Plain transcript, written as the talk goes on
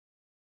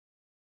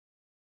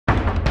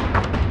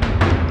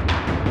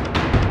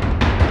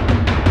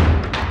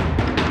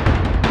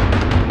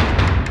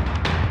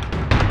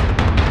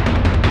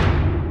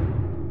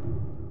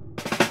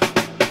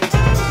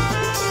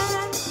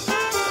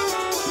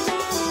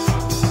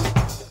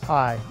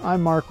Hi,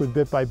 I'm Mark with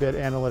BBB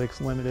Analytics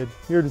Limited,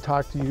 here to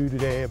talk to you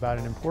today about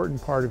an important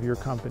part of your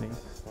company,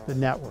 the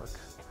network.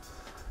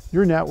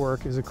 Your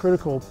network is a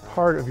critical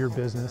part of your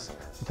business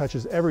and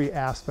touches every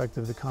aspect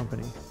of the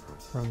company,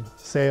 from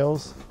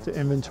sales to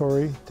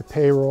inventory to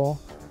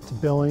payroll to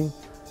billing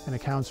and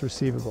accounts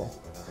receivable.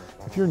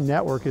 If your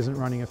network isn't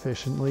running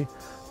efficiently,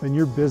 then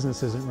your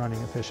business isn't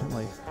running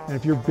efficiently. And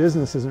if your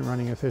business isn't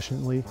running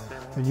efficiently,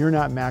 then you're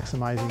not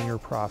maximizing your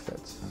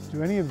profits.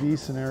 Do any of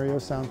these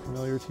scenarios sound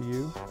familiar to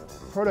you?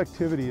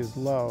 Productivity is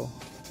low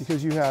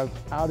because you have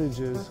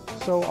outages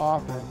so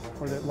often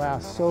or that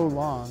last so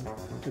long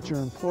that your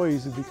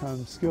employees have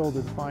become skilled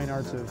in the fine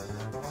arts of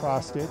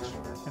cross-stitch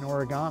and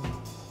origami.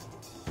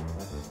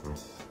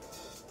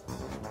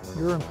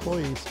 Your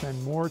employees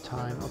spend more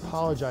time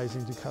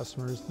apologizing to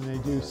customers than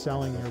they do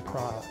selling your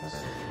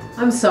products.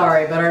 I'm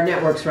sorry, but our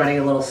network's running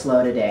a little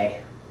slow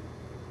today.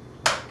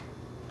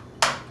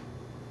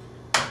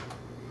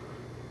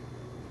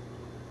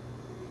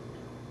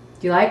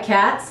 Do you like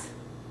cats?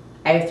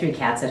 I have 3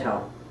 cats at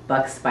home.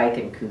 Buck, Spike,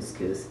 and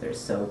Couscous. They're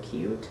so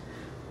cute.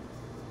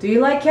 Do you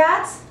like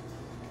cats?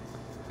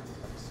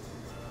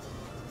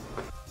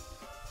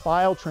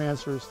 File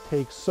transfers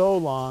take so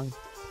long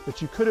that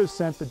you could have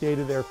sent the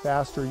data there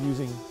faster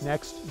using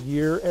next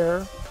year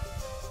error.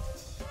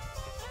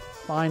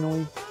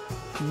 Finally,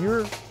 do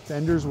your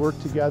vendors work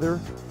together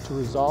to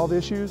resolve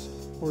issues,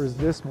 or is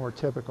this more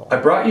typical? I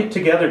brought you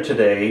together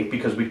today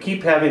because we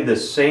keep having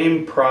this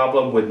same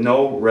problem with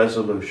no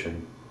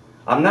resolution.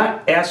 I'm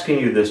not asking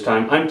you this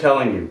time, I'm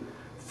telling you.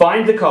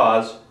 Find the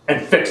cause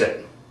and fix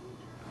it.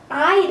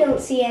 I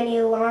don't see any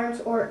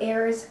alarms or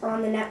errors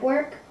on the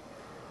network.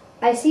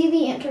 I see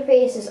the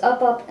interface is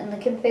up, and the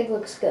config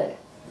looks good.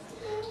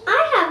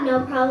 I have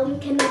no problem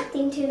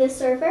connecting to the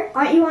server.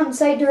 Aren't you on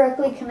site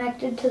directly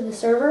connected to the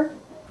server?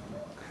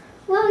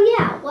 Well,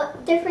 yeah,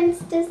 what difference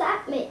does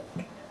that make?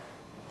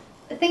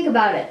 Think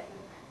about it.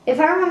 If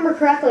I remember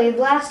correctly,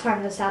 the last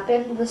time this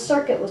happened, the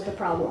circuit was the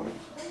problem.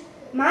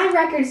 My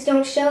records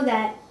don't show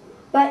that,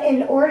 but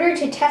in order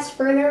to test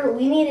further,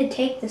 we need to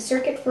take the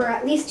circuit for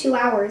at least 2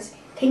 hours.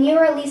 Can you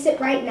release it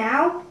right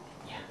now?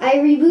 I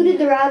rebooted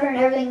the router and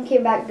everything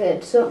came back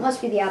good, so it must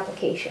be the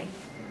application.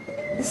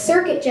 The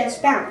circuit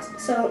just bounced,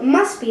 so it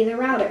must be the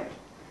router.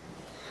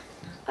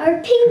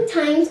 Our ping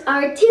times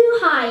are too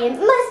high. It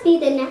must be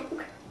the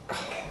network.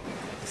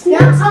 It's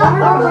not our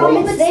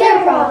problem, it's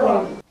their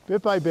problem.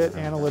 BBB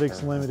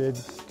Analytics Limited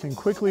can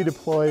quickly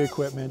deploy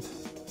equipment,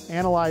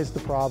 analyze the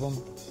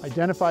problem,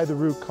 identify the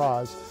root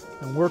cause,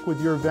 and work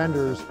with your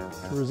vendors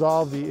to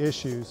resolve the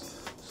issues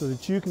so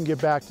that you can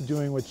get back to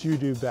doing what you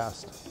do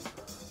best,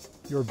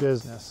 your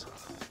business.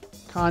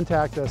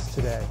 Contact us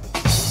today.